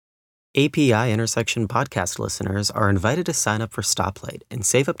API Intersection podcast listeners are invited to sign up for Stoplight and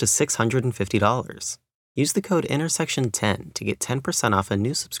save up to $650. Use the code Intersection10 to get 10% off a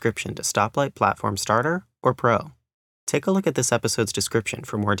new subscription to Stoplight Platform Starter or Pro. Take a look at this episode's description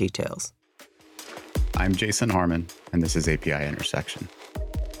for more details. I'm Jason Harmon, and this is API Intersection,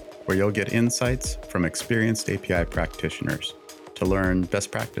 where you'll get insights from experienced API practitioners to learn best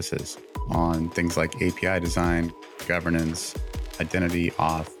practices on things like API design, governance, identity,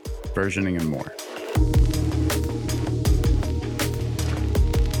 auth, versioning, and more.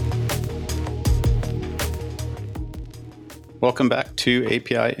 Welcome back to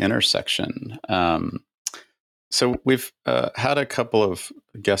API Intersection. So we've had a couple of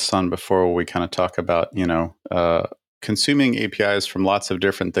guests on before where we kind of talk about, consuming APIs from lots of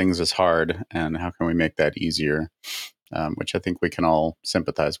different things is hard, and how can we make that easier, which I think we can all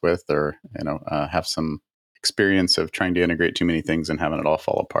sympathize with, or, have some experience of trying to integrate too many things and having it all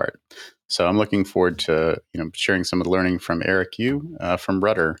fall apart. So I'm looking forward to, sharing some of the learning from Eric Yu from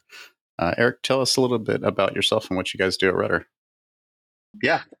Rutter. Eric, tell us a little bit about yourself and what you guys do at Rutter.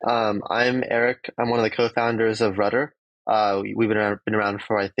 Yeah, I'm Eric. I'm one of the co-founders of Rutter. We've been around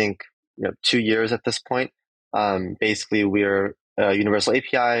for, I think, 2 years at this point. Basically, we're a universal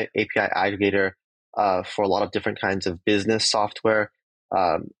API aggregator for a lot of different kinds of business software,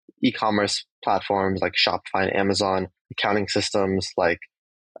 e-commerce platforms like Shopify and Amazon, accounting systems like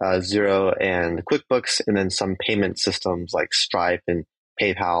Xero and QuickBooks, and then some payment systems like Stripe and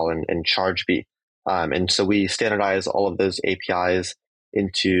PayPal and Chargebee. And so we standardize all of those APIs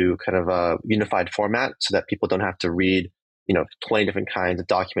into kind of a unified format so that people don't have to read, 20 different kinds of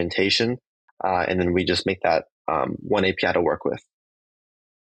documentation. And then we just make that one API to work with.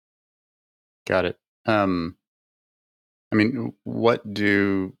 Got it. What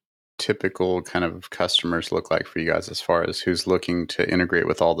do typical kind of customers look like for you guys as far as who's looking to integrate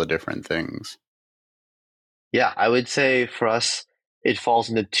with all the different things? Yeah, I would say for us, it falls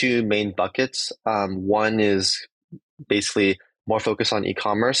into two main buckets. One is basically more focused on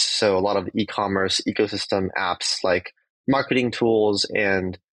e-commerce. So a lot of e-commerce ecosystem apps like marketing tools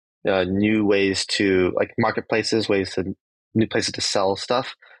and new ways to, like marketplaces, new places to sell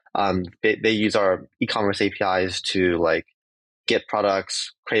stuff. They use our e-commerce APIs to like get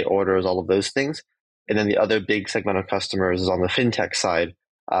products, create orders, all of those things. And then the other big segment of customers is on the FinTech side,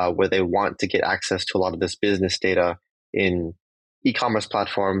 where they want to get access to a lot of this business data in e-commerce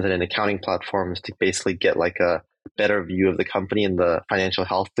platforms and in accounting platforms to basically get like a better view of the company and the financial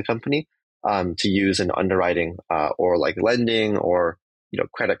health of the company to use in underwriting or like lending or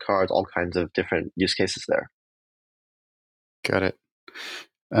credit cards, all kinds of different use cases there. Got it.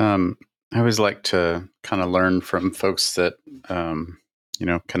 I always like to kind of learn from folks that kind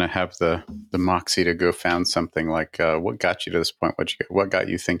of have the moxie to go found something. Like what got you to this point? What got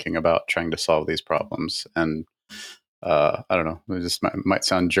you thinking about trying to solve these problems? And I don't know, it just might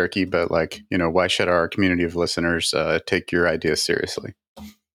sound jerky, but like, why should our community of listeners take your ideas seriously?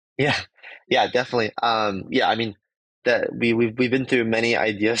 Yeah, definitely. That we've been through many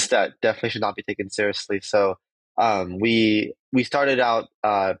ideas that definitely should not be taken seriously. So we started out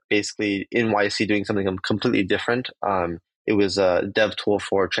basically in YC doing something completely different. It was a dev tool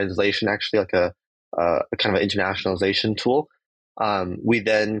for translation, actually, like a kind of an internationalization tool. We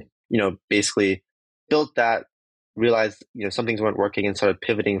then basically built that, realized some things weren't working, and started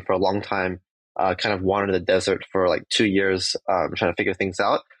pivoting for a long time. Kind of wandered in the desert for like 2 years, trying to figure things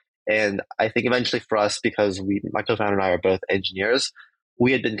out. And I think eventually for us, because my co-founder and I are both engineers,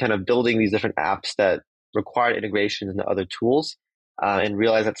 we had been kind of building these different apps that required integrations into other tools, and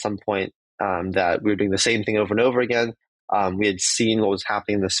realized at some point that we were doing the same thing over and over again. We had seen what was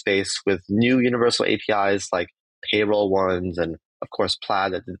happening in the space with new universal APIs like payroll ones, and of course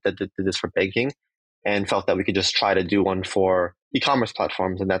Plaid that did this for banking, and felt that we could just try to do one for e-commerce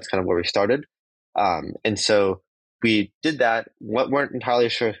platforms, and that's kind of where we started. And so we did that. Weren't entirely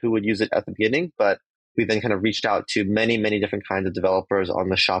sure who would use it at the beginning, but we then kind of reached out to many, many different kinds of developers on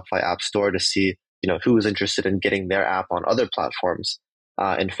the Shopify App Store to see, who was interested in getting their app on other platforms,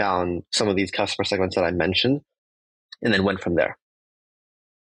 and found some of these customer segments that I mentioned, and then went from there.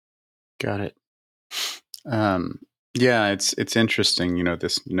 Got it. Yeah, it's interesting,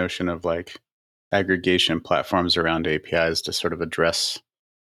 this notion of like aggregation platforms around APIs to sort of address,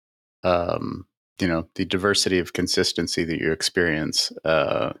 the diversity of consistency that you experience.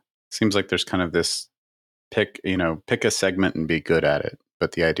 Seems like there's kind of this pick a segment and be good at it.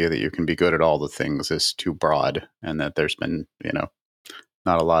 But the idea that you can be good at all the things is too broad, and that there's been,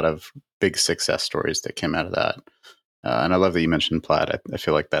 not a lot of big success stories that came out of that. And I love that you mentioned Plaid. I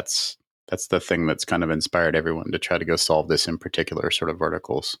feel like that's the thing that's kind of inspired everyone to try to go solve this in particular sort of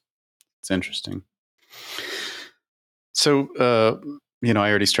verticals. It's interesting. So, I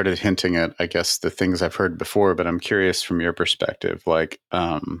already started hinting at, I guess, the things I've heard before, but I'm curious from your perspective, like,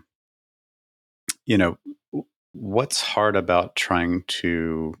 what's hard about trying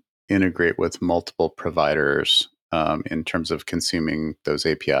to integrate with multiple providers in terms of consuming those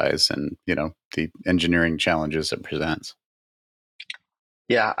APIs and, the engineering challenges it presents?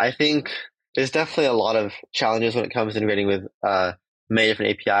 Yeah, I think there's definitely a lot of challenges when it comes to integrating with many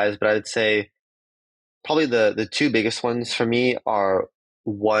different APIs, but I would say probably the two biggest ones for me are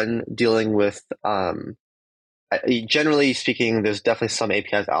one, dealing with generally speaking, there's definitely some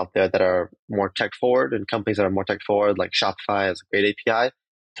APIs out there that are more tech forward, and companies that are more tech forward, like Shopify has a great API.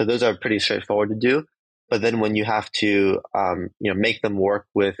 So those are pretty straightforward to do. But then when you have to, make them work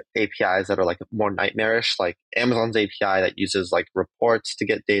with APIs that are like more nightmarish, like Amazon's API that uses like reports to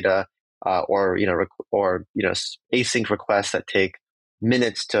get data, or async requests that take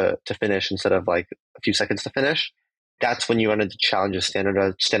minutes to finish instead of like a few seconds to finish. That's when you run into challenges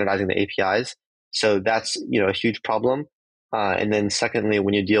standardizing the APIs. So that's a huge problem. And then secondly,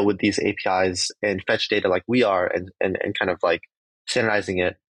 when you deal with these APIs and fetch data like we are, and kind of like standardizing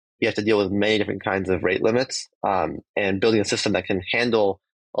it, you have to deal with many different kinds of rate limits, and building a system that can handle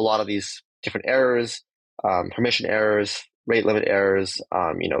a lot of these different errors, permission errors, rate limit errors,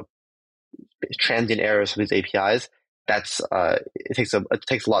 transient errors for these APIs. It takes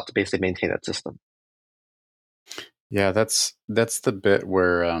a lot to basically maintain that system. Yeah, that's the bit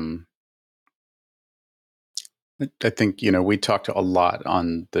where I think, we talked a lot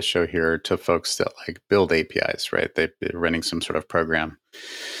on the show here to folks that like build APIs, right? They're running some sort of program.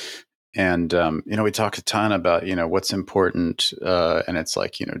 And, we talk a ton about, what's important. And it's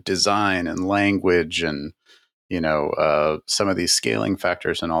like, design and language and, some of these scaling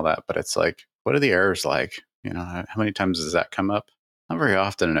factors and all that. But it's like, what are the errors like? How many times does that come up? Not very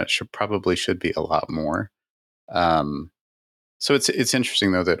often. And it probably should be a lot more. So it's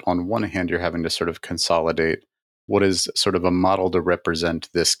interesting, though, that on one hand, you're having to sort of consolidate what is sort of a model to represent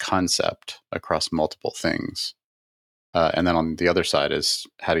this concept across multiple things. And then on the other side is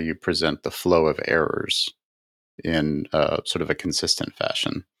how do you present the flow of errors in sort of a consistent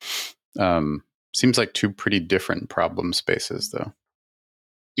fashion? Seems like two pretty different problem spaces, though.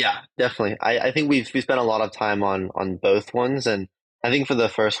 Yeah, definitely. I think we spent a lot of time on both ones, and I think for the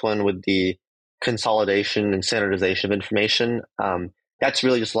first one with the consolidation and standardization of information, that's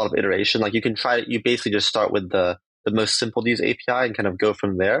really just a lot of iteration. Like you basically just start with the most simple to use API and kind of go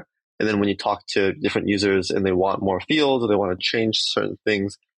from there. And then when you talk to different users and they want more fields or they want to change certain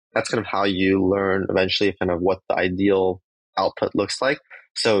things, that's kind of how you learn eventually kind of what the ideal output looks like.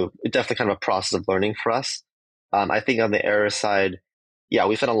 So it's definitely kind of a process of learning for us. I think on the error side, yeah,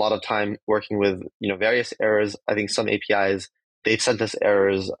 we spent a lot of time working with various errors. I think some APIs, they've sent us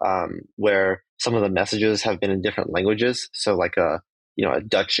errors where some of the messages have been in different languages. So like a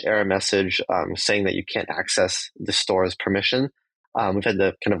Dutch error message saying that you can't access the store's permission. We've had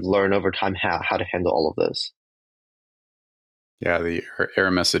to kind of learn over time how to handle all of those. Yeah, the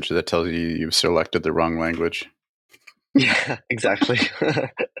error message that tells you you've selected the wrong language. Yeah, exactly.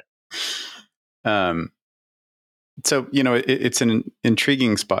 So, it's an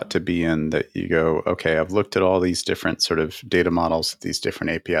intriguing spot to be in that you go, okay, I've looked at all these different sort of data models that these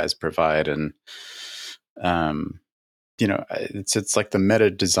different APIs provide. And, it's like the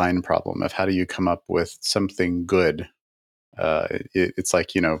meta design problem of how do you come up with something good? It's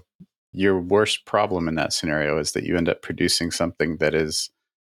like, your worst problem in that scenario is that you end up producing something that is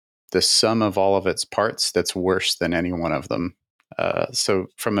the sum of all of its parts that's worse than any one of them. So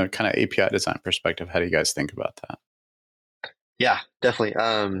from a kind of API design perspective, how do you guys think about that? Yeah, definitely.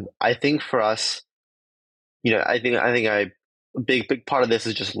 I think for us, a big part of this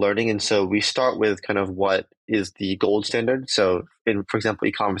is just learning, and so we start with kind of what is the gold standard. So, for example,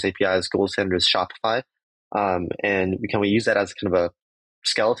 e-commerce API's gold standard is Shopify, and we use that as kind of a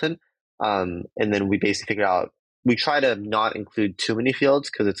skeleton, and then we basically figure out. We try to not include too many fields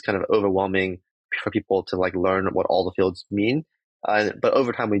because it's kind of overwhelming for people to like learn what all the fields mean. But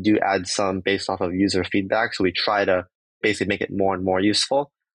over time, we do add some based off of user feedback. So we try to basically make it more and more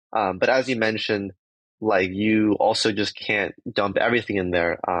useful. But as you mentioned, like you also just can't dump everything in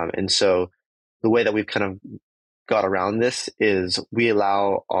there. And so the way that we've kind of got around this is we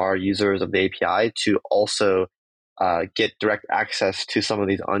allow our users of the API to also get direct access to some of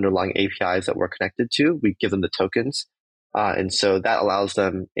these underlying APIs that we're connected to. We give them the tokens. And so that allows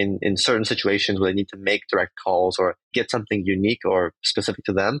them in certain situations where they need to make direct calls or get something unique or specific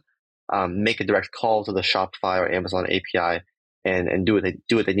to them, make a direct call to the Shopify or Amazon API and do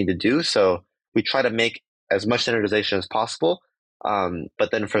what they need to do. So we try to make as much standardization as possible.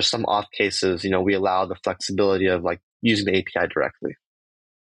 But then for some auth cases, we allow the flexibility of like using the API directly.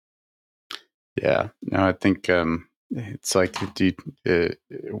 Yeah, no, I think it's like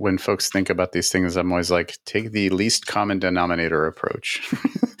when folks think about these things, I'm always like, take the least common denominator approach.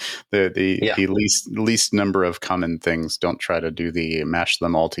 the least number of common things. Don't try to do the mash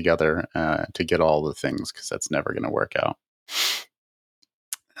them all together to get all the things, because that's never going to work out.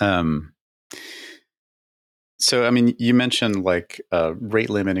 So, I mean, you mentioned like rate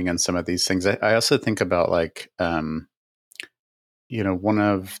limiting and some of these things. I also think about like, one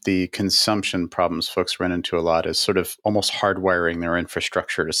of the consumption problems folks run into a lot is sort of almost hardwiring their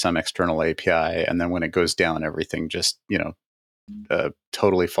infrastructure to some external API. And then when it goes down, everything just,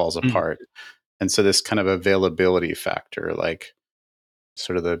 totally falls apart. And so this kind of availability factor, like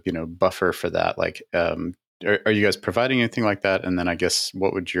sort of the, buffer for that, like, are you guys providing anything like that? And then I guess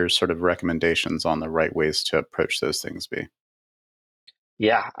what would your sort of recommendations on the right ways to approach those things be?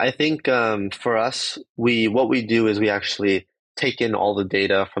 Yeah, I think for us, what we do is we actually take in all the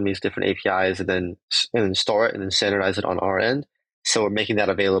data from these different APIs and then store it and then standardize it on our end. So we're making that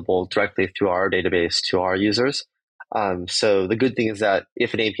available directly through our database to our users. So the good thing is that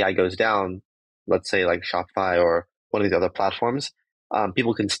if an API goes down, let's say like Shopify or one of these other platforms,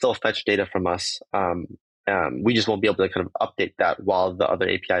 people can still fetch data from us. We just won't be able to kind of update that while the other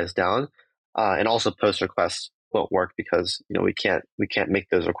API is down. And also post requests won't work because we can't make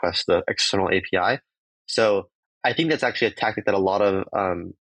those requests to the external API. So I think that's actually a tactic that a lot of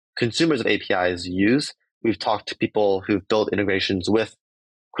consumers of APIs use. We've talked to people who've built integrations with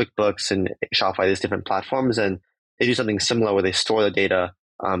QuickBooks and Shopify, these different platforms, and they do something similar where they store the data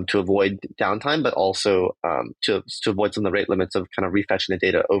to avoid downtime, but also to avoid some of the rate limits of kind of refetching the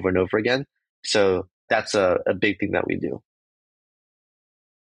data over and over again. So that's a big thing that we do.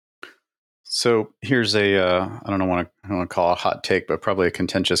 So here's I don't want to call it a hot take, but probably a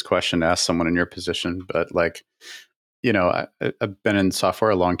contentious question to ask someone in your position. But like, I've been in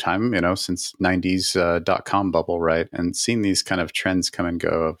software a long time, since 90s .com bubble, right? And seen these kind of trends come and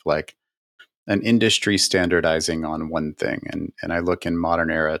go of like an industry standardizing on one thing. And I look in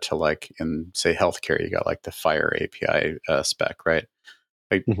modern era to like in say healthcare, you got like the Fire API spec, right?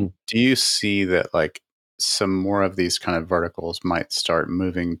 Like, do you see that like some more of these kind of verticals might start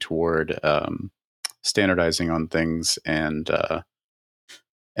moving toward standardizing on things, and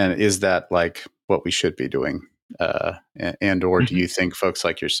is that like what we should be doing, or do you think folks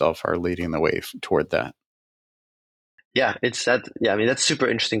like yourself are leading the way toward that? Yeah, it's that. Yeah, I mean that's a super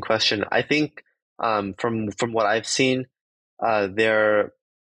interesting question. I think from what I've seen, there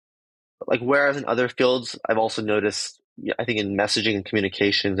like whereas in other fields, I've also noticed. Yeah, I think in messaging and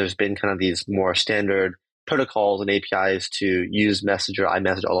communications, there's been kind of these more standard protocols and APIs to use Messenger,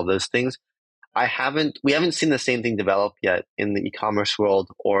 iMessage, all of those things. We haven't seen the same thing develop yet in the e-commerce world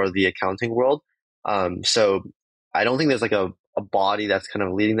or the accounting world. So I don't think there's like a body that's kind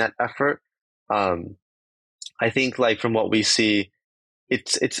of leading that effort. Um, I think like from what we see,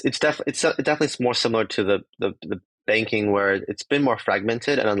 it's definitely more similar to the banking where it's been more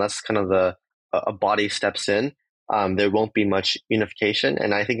fragmented, and unless kind of a body steps in, there won't be much unification.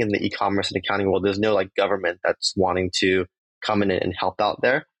 And I think in the e-commerce and accounting world, there's no like government that's wanting to come in and help out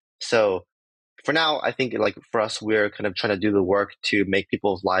there. So for now, I think like for us, we're kind of trying to do the work to make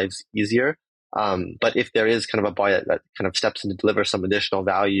people's lives easier. But if there is kind of a body that kind of steps in to deliver some additional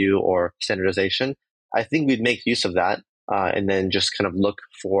value or standardization, I think we'd make use of that, and then just kind of look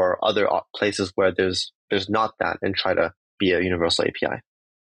for other places where there's not that, and try to be a universal API.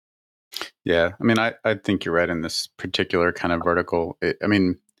 Yeah, I mean, I think you're right in this particular kind of vertical. I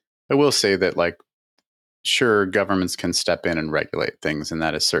mean, I will say that like, sure, governments can step in and regulate things, and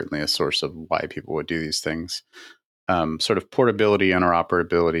that is certainly a source of why people would do these things. Sort of portability,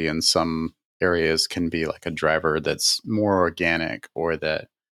 interoperability in some areas can be like a driver that's more organic, or that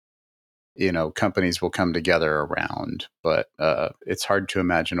companies will come together around. But it's hard to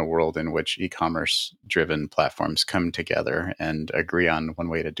imagine a world in which e-commerce driven platforms come together and agree on one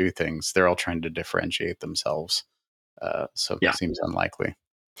way to do things. They're all trying to differentiate themselves, so Yeah. it seems unlikely.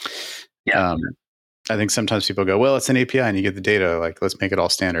 Yeah. I think sometimes people go, well, it's an API and you get the data, like let's make it all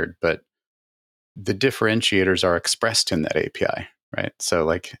standard. But the differentiators are expressed in that API, right? So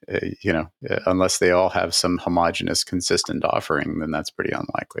like, unless they all have some homogeneous, consistent offering, then that's pretty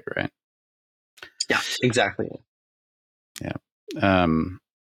unlikely, right? Yeah, exactly. Yeah.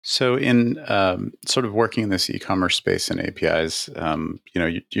 So in sort of working in this e-commerce space and APIs,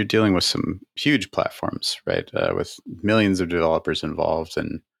 you're dealing with some huge platforms, right? With millions of developers involved.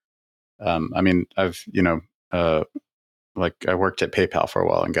 And I mean, I've, like I worked at PayPal for a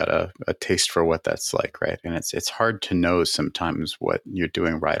while and got a taste for what that's like, right? And it's hard to know sometimes what you're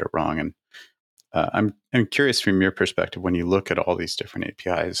doing right or wrong. And I'm curious from your perspective, when you look at all these different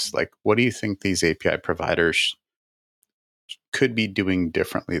APIs, like what do you think these API providers could be doing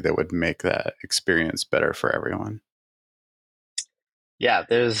differently that would make that experience better for everyone? Yeah,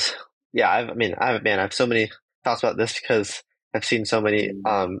 I have so many thoughts about this because I've seen so many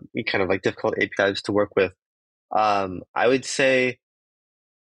kind of like difficult APIs to work with. I would say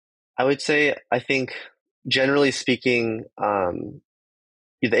I think generally speaking, the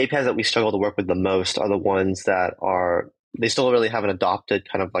APIs that we struggle to work with the most are the ones that are they still really haven't adopted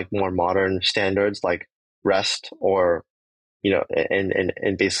kind of like more modern standards like REST or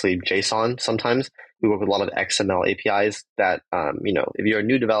and basically JSON. Sometimes we work with a lot of XML APIs that, if you're a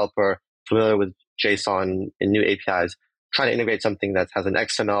new developer familiar with JSON and new APIs, trying to integrate something that has an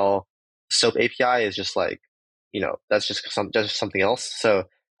XML SOAP API is just like, that's just something else. So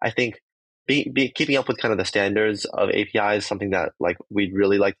I think keeping up with kind of the standards of APIs is something that like we'd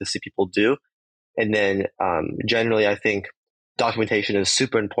really like to see people do. And then generally, I think documentation is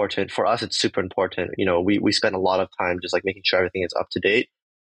super important. For us, it's super important. We spend a lot of time just like making sure everything is up to date.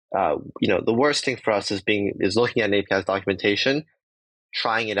 The worst thing for us is looking at an API's documentation,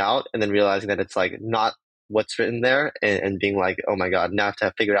 trying it out, and then realizing that it's like not what's written there, and being like, oh my god, now I have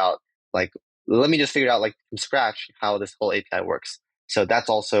to figure out like let me just figure out like from scratch how this whole API works. So that's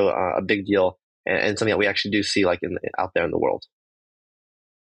also a big deal and something that we actually do see like out there in the world.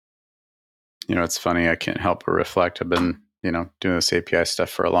 It's funny. I can't help but reflect. I've been, doing this API stuff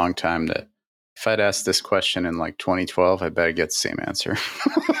for a long time that if I'd asked this question in like 2012, I bet I get the same answer.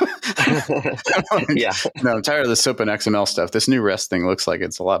 Yeah. I'm tired of the SOAP and XML stuff. This new REST thing looks like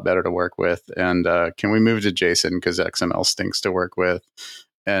it's a lot better to work with. And can we move to JSON because XML stinks to work with?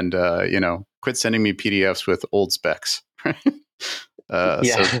 And, quit sending me PDFs with old specs. Yeah.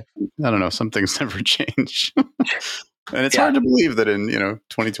 So I don't know. Some things never change. And it's Yeah. hard to believe that in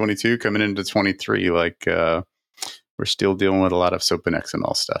 2022 coming into 23, like we're still dealing with a lot of SOAP and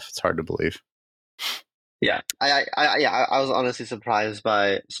XML stuff. It's hard to believe. Yeah, I was honestly surprised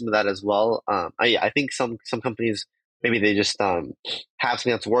by some of that as well. I think some companies maybe they just have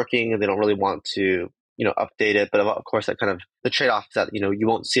something that's working and they don't really want to update it. But of course, that kind of the trade off is that you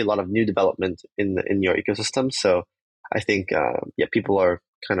won't see a lot of new development in your ecosystem. So I think people are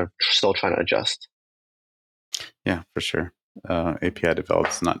kind of still trying to adjust. Yeah, for sure. API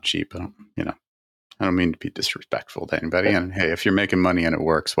development's not cheap. I don't mean to be disrespectful to anybody. And hey, if you're making money and it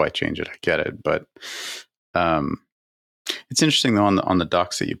works, why change it? I get it. But it's interesting though on the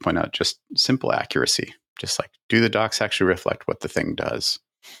docs that you point out, just simple accuracy. Just like, do the docs actually reflect what the thing does?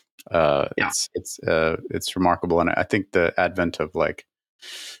 Yeah. It's remarkable, and I think the advent of like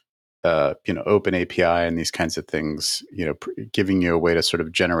open API and these kinds of things, giving you a way to sort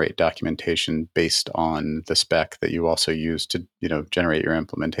of generate documentation based on the spec that you also use to generate your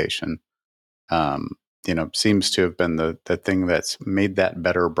implementation. Seems to have been the thing that's made that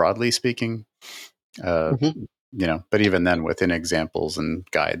better, broadly speaking. Hmm. But even then, within examples and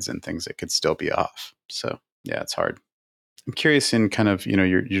guides and things, it could still be off. So yeah, it's hard. I'm curious in kind of,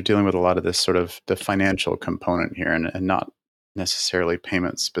 you're dealing with a lot of this sort of the financial component here and not necessarily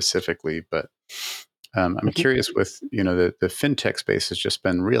payments specifically, but I'm Hmm. curious with, the FinTech space has just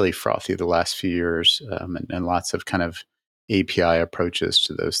been really frothy the last few years and lots of kind of API approaches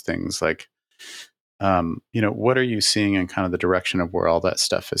to those things. Like, what are you seeing in kind of the direction of where all that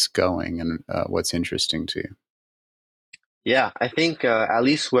stuff is going and what's interesting to you? Yeah, I think at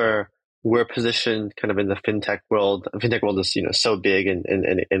least where we're positioned kind of in the fintech world. Fintech world is so big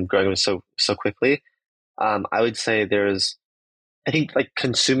and growing so quickly. I would say I think like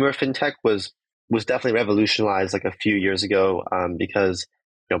consumer fintech was definitely revolutionized like a few years ago because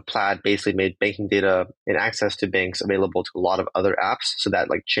Plaid basically made banking data and access to banks available to a lot of other apps, so that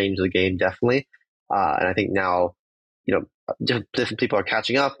like changed the game definitely. And I think now different people are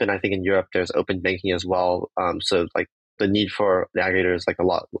catching up, and I think in Europe there's open banking as well. So like the need for the aggregator is like a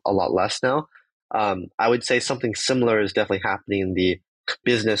lot less now. I would say something similar is definitely happening in the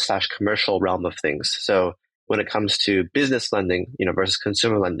business / commercial realm of things. So when it comes to business lending, versus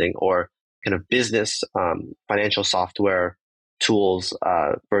consumer lending, or kind of business financial software tools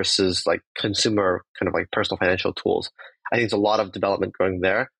versus like consumer kind of like personal financial tools. I think there's a lot of development going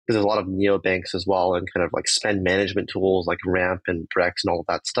there because there's a lot of neobanks as well and kind of like spend management tools like Ramp and Brex and all of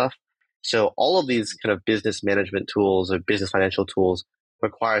that stuff. So all of these kind of business management tools or business financial tools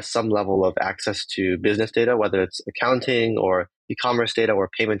require some level of access to business data, whether it's accounting or e-commerce data or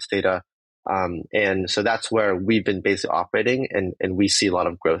payments data. And so that's where we've been basically operating and we see a lot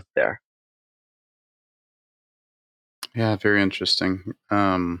of growth there. Yeah, very interesting.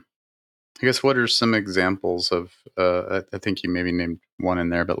 I guess what are some examples of? I think you maybe named one in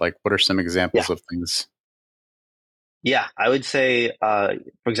there, but like, what are some Yeah. examples of things? Yeah, I would say, for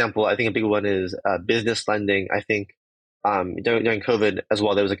example, I think a big one is business lending. I think during COVID as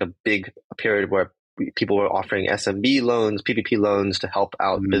well, there was like a big period where people were offering SMB loans, PPP loans to help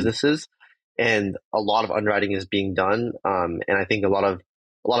out Mm, businesses, and a lot of underwriting is being done. And I think a lot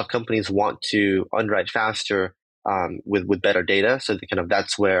of companies want to underwrite faster with better data. So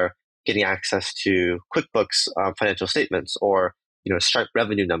that's where getting access to QuickBooks financial statements or Stripe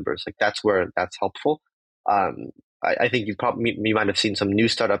revenue numbers, like that's where that's helpful. Um, I think you might have seen some new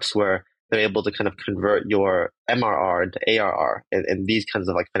startups where they're able to kind of convert your MRR into ARR and these kinds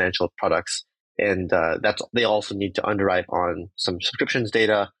of like financial products. And they also need to underwrite on some subscriptions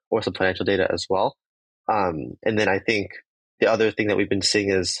data or some financial data as well. And then I think the other thing that we've been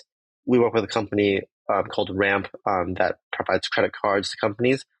seeing is we work with a company called Ramp that provides credit cards to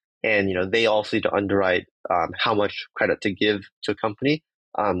companies, and they also need to underwrite how much credit to give to a company,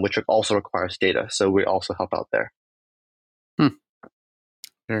 which also requires data. So we also help out there. hmm,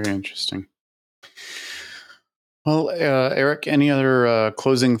 very interesting. Well, Eric, any other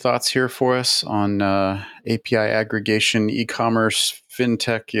closing thoughts here for us on API aggregation, e-commerce,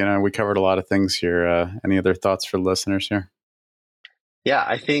 FinTech? We covered a lot of things here. Any other thoughts for the listeners here? Yeah,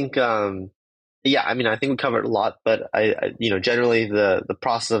 I think I mean, I think we covered a lot, but generally the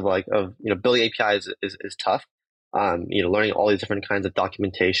process of building APIs is tough. Learning all these different kinds of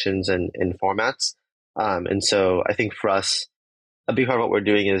documentations and formats. And so I think for us, a big part of what we're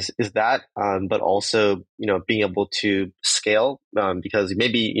doing is that, but also being able to scale, because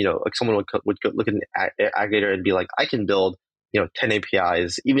maybe like someone would look at an aggregator and be like, I can build 10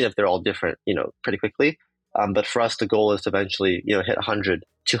 APIs even if they're all different pretty quickly. But for us, the goal is to eventually hit 100,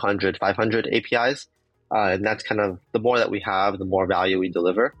 200, 500 APIs, and that's kind of the more that we have, the more value we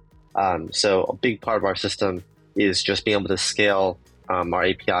deliver. So a big part of our system is just being able to scale our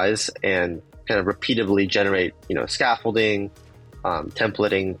APIs and kind of repeatedly generate scaffolding,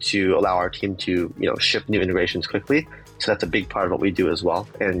 templating to allow our team to ship new integrations quickly. So that's a big part of what we do as well,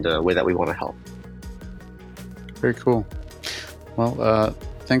 and a way that we want to help. Very cool. Well,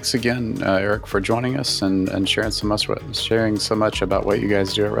 thanks again, Eric, for joining us and sharing so much about what you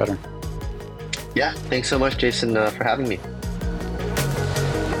guys do at Rutter. Yeah, thanks so much, Jason, for having me.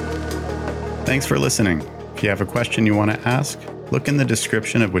 Thanks for listening. If you have a question you want to ask, look in the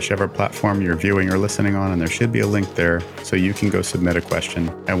description of whichever platform you're viewing or listening on, and there should be a link there so you can go submit a question,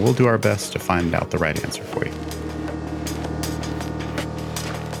 and we'll do our best to find out the right answer for you.